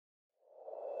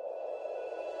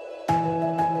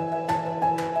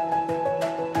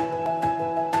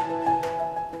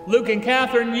Luke and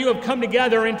Katherine, you have come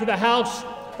together into the house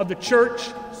of the church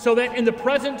so that in the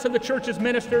presence of the church's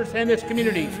ministers and this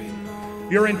community,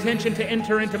 your intention to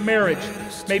enter into marriage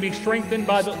may be strengthened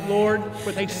by the Lord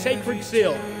with a sacred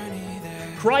seal.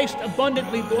 Christ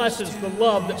abundantly blesses the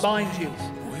love that binds you.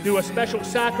 Through a special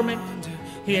sacrament,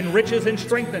 he enriches and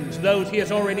strengthens those he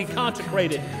has already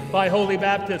consecrated by holy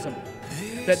baptism,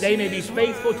 that they may be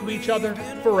faithful to each other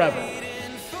forever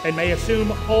and may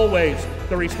assume always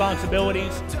the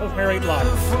responsibilities of married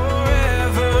life.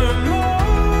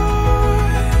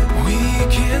 We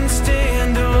can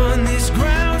stand on this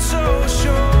ground so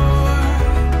sure.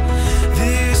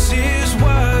 This is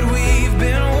what we've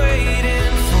been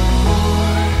waiting for.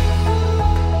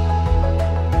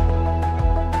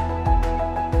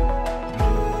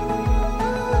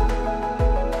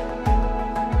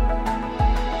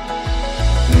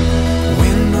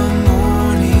 When the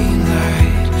morning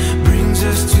light brings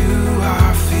us to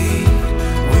our feet,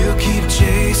 we'll keep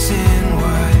chasing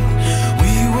what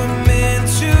we were meant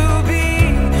to be.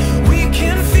 We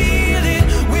can feel it,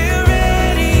 we're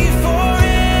ready for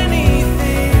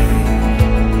anything.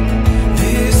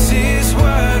 This is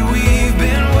what we've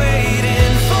been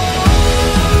waiting for.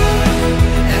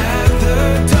 At the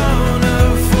dawn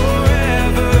of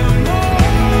forevermore,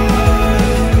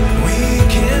 we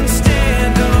can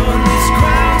stand on this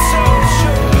ground so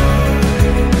sure.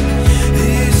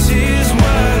 This is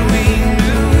what we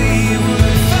knew we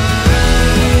would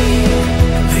find,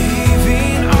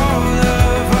 leaving all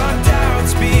of our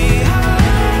doubts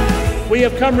behind. We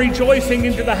have come rejoicing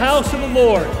into the house of the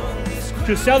Lord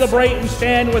to celebrate and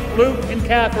stand with Luke and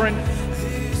Katherine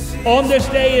on this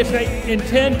day as they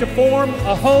intend to form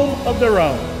a home of their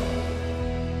own,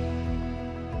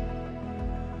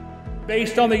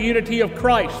 based on the unity of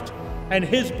Christ and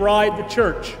his bride, the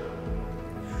church.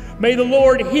 May the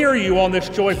Lord hear you on this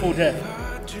joyful day.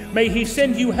 May he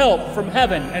send you help from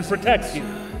heaven and protect you.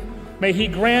 May he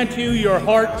grant you your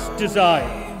heart's desire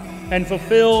and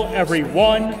fulfill every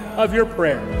one of your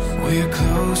prayers. We're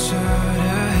closer to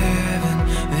heaven,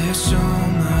 there's so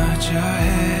much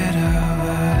ahead of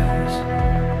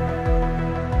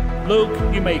us. Luke,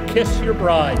 you may kiss your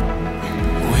bride.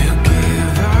 We'll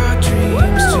give our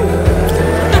dreams to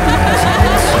the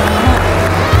rising sun.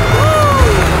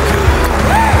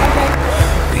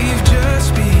 We've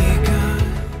just begun.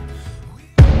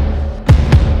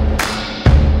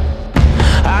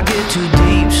 I get too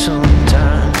deep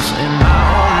sometimes in my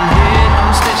own head.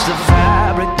 Unstitch the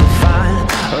fabric to find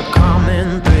a common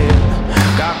thread.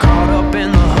 Got caught up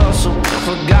in the hustle,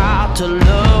 forgot to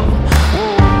love.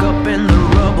 Woke up in the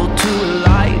rubble to a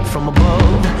light from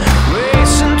above.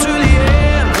 Racing to the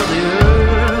end of the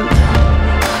earth.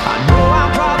 I know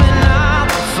I'm probably not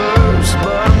the first,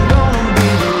 but I'm gonna be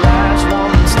the last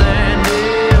one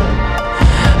standing.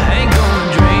 I ain't gonna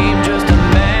dream, just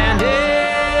demand it.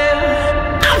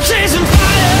 I'm chasing fire.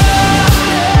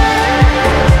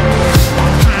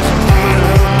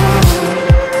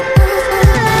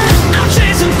 I'm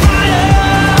chasing fire.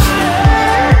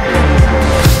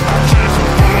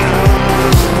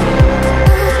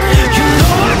 You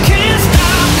know I can't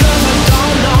stop 'cause I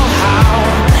don't know how.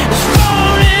 It's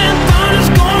rolling, thunder's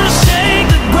gonna shake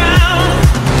the ground.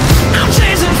 I'm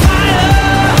chasing fire.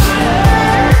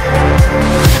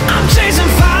 I'm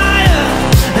chasing fire,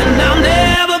 and I'm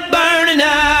never burning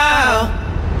out.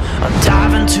 I'm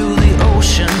diving to the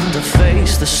ocean to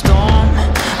face the storm.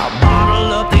 I'll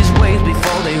bottle up these waves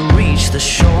before they reach the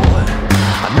shore.